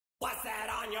that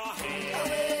on your head?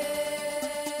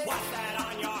 What's that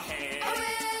on your head?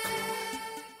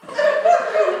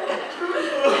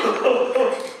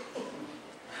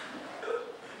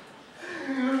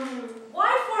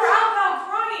 Why for Atwell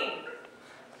crying?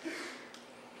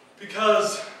 Because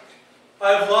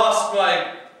I've lost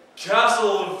my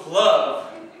castle of love.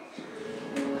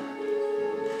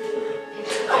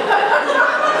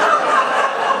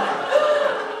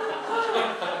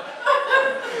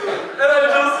 And I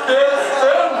just can't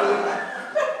stand it.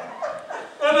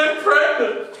 And I'm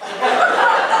pregnant. Is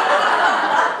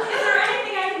there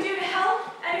anything I can do to help?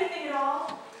 Anything at all?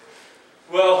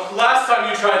 Well, last time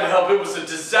you tried to help, it was a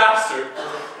disaster.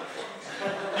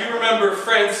 You remember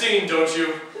Francine, don't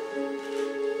you?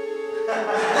 Of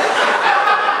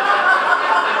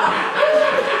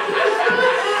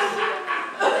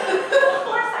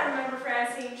course I remember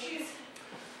Francine. She's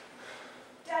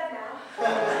dead now.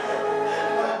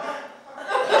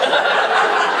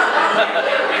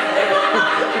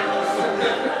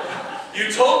 You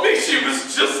told me she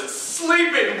was just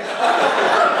sleeping.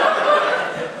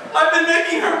 I've been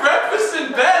making her breakfast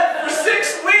in bed for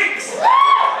 6 weeks. Man!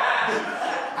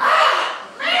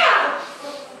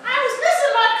 I was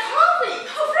missing my coffee!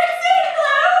 Oh, Francine,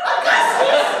 hello!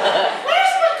 Augustus!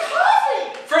 Where's my coffee?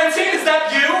 Francine, is that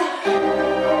you?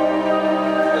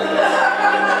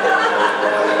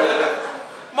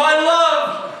 My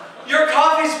love, your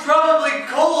coffee's